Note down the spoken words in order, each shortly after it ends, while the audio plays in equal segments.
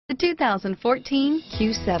The 2014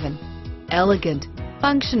 Q7. Elegant,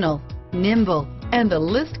 functional, nimble, and the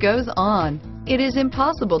list goes on. It is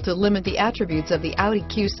impossible to limit the attributes of the Audi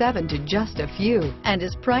Q7 to just a few and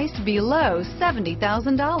is priced below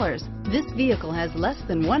 $70,000. This vehicle has less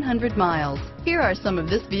than 100 miles. Here are some of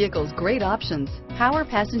this vehicle's great options: power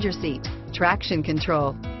passenger seat, traction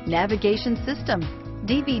control, navigation system,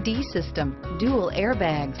 DVD system, dual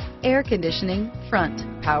airbags, air conditioning, front,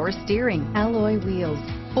 power steering, alloy wheels,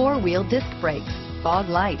 four-wheel disc brakes, fog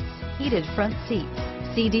lights, heated front seats,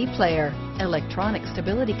 CD player, electronic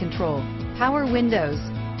stability control, power windows,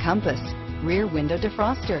 compass, rear window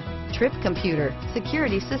defroster, trip computer,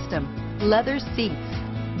 security system, leather seats.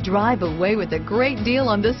 Drive away with a great deal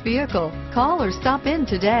on this vehicle. Call or stop in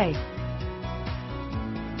today.